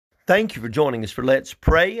Thank you for joining us for Let's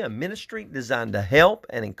Pray, a ministry designed to help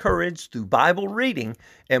and encourage through Bible reading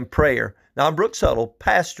and prayer. Now, I'm Brooks Huddle,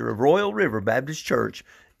 pastor of Royal River Baptist Church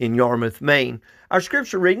in Yarmouth, Maine. Our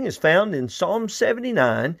scripture reading is found in Psalm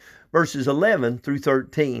 79, verses 11 through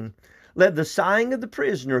 13. Let the sighing of the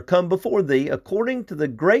prisoner come before thee, according to the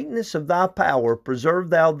greatness of thy power, preserve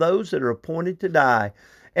thou those that are appointed to die,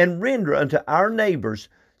 and render unto our neighbors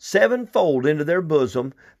sevenfold into their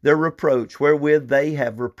bosom their reproach, wherewith they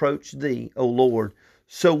have reproached thee, O Lord.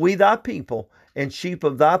 So we thy people and sheep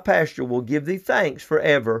of thy pasture will give thee thanks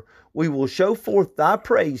forever. We will show forth thy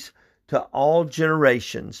praise to all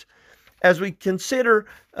generations. As we consider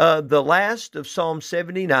the last of Psalm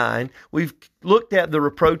 79, we've looked at the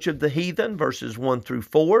reproach of the heathen, verses 1 through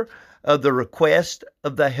 4, the request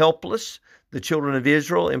of the helpless, the children of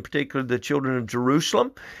Israel, in particular the children of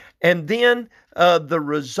Jerusalem, and then the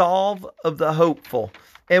resolve of the hopeful.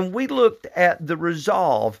 And we looked at the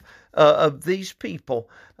resolve of these people.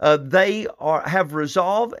 They have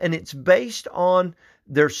resolve, and it's based on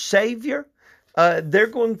their Savior. They're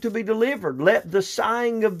going to be delivered. Let the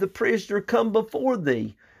sighing of the prisoner come before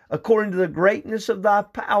thee. According to the greatness of thy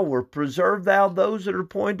power, preserve thou those that are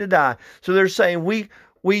appointed to die. So they're saying,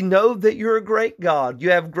 we know that you're a great God.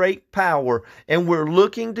 You have great power, and we're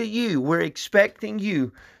looking to you. We're expecting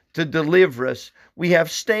you to deliver us. We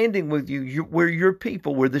have standing with you. We're your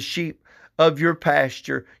people. We're the sheep of your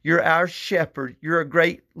pasture. You're our shepherd. You're a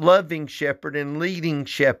great loving shepherd and leading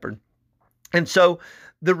shepherd. And so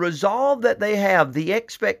the resolve that they have, the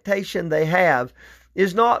expectation they have,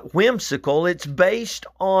 is not whimsical. It's based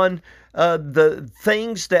on the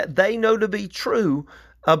things that they know to be true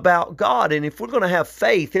about God. And if we're going to have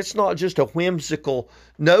faith, it's not just a whimsical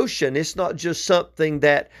notion. It's not just something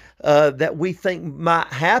that we think might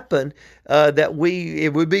happen,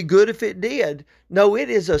 it would be good if it did. No,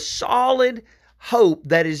 it is a solid hope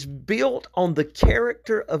that is built on the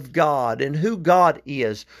character of God and who God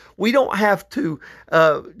is. We don't have to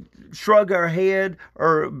shrug our head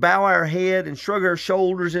or bow our head and shrug our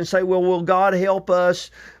shoulders and say, well, will God help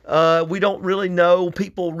us? We don't really know.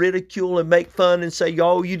 People ridicule and make fun and say,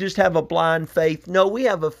 oh, you just have a blind faith. No, we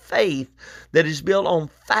have a faith that is built on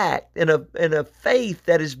fact and a faith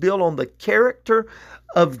that is built on the character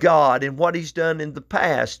of God and what He's done in the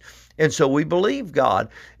past. And so we believe God.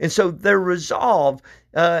 And so their resolve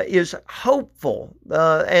is hopeful,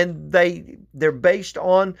 and they're based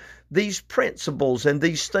on these principles and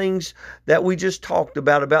these things that we just talked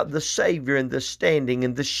about the Savior and the standing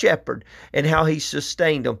and the shepherd and how He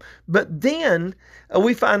sustained them. But then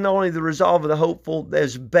we find not only the resolve of the hopeful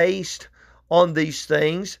that's based on these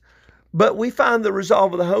things, but we find the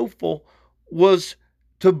resolve of the hopeful was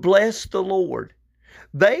to bless the Lord.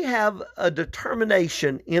 They have a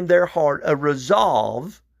determination in their heart, a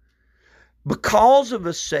resolve, because of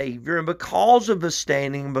a Savior and because of a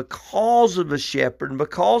standing, and because of a shepherd, and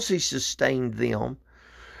because He sustained them.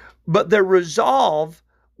 But their resolve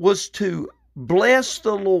was to bless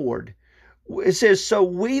the Lord. It says, so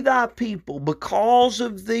we thy people, because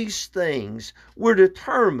of these things, we're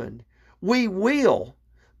determined. We will,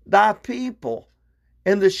 thy people,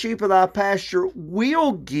 and the sheep of thy pasture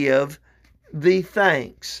will give thee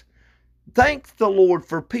thanks. Thank the Lord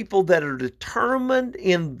for people that are determined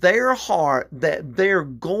in their heart that they're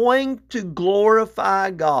going to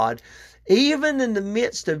glorify God, even in the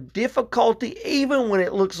midst of difficulty, even when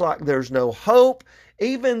it looks like there's no hope,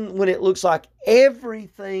 even when it looks like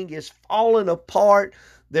everything is falling apart.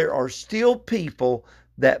 There are still people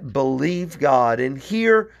that believe God. And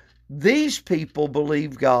here, these people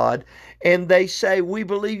believe God, and they say, we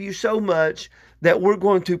believe you so much that we're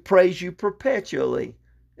going to praise you perpetually.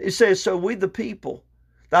 It says, so we the people,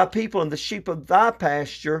 thy people and the sheep of thy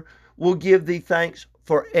pasture will give thee thanks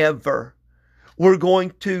forever. We're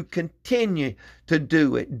going to continue to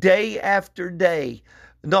do it day after day,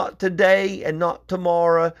 not today and not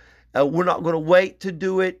tomorrow. We're not going to wait to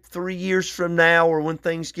do it 3 years from now or when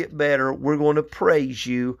things get better. We're going to praise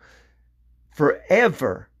you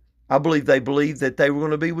forever. I believe they believed that they were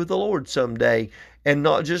going to be with the Lord someday, and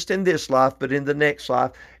not just in this life, but in the next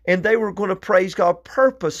life. And they were going to praise God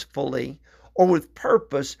purposefully or with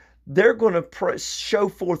purpose. They're going to show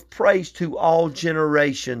forth praise to all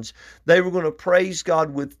generations. They were going to praise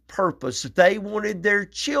God with purpose. They wanted their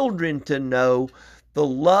children to know the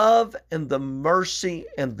love and the mercy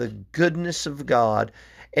and the goodness of God.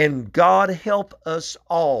 And God help us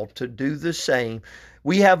all to do the same.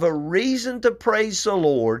 We have a reason to praise the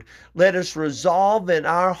Lord. Let us resolve in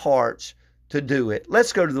our hearts to do it.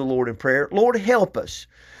 Let's go to the Lord in prayer. Lord, help us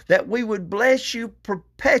that we would bless you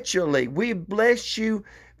perpetually. We bless you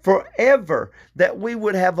forever, that we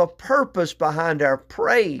would have a purpose behind our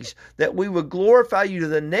praise, that we would glorify you to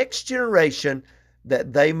the next generation,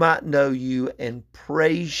 that they might know you and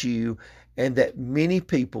praise you, and that many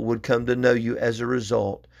people would come to know you as a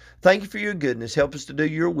result. Thank you for your goodness. Help us to do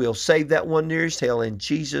your will. Save that one nearest hell. In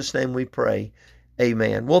Jesus' name we pray.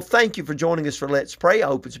 Amen. Well, thank you for joining us for Let's Pray. I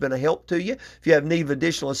hope it's been a help to you. If you have need of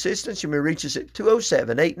additional assistance, you may reach us at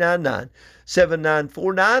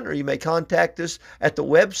 207-899-7949, or you may contact us at the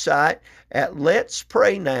website at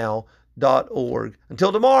letspraynow.org.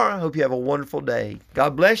 Until tomorrow, I hope you have a wonderful day.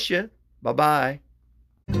 God bless you. Bye-bye.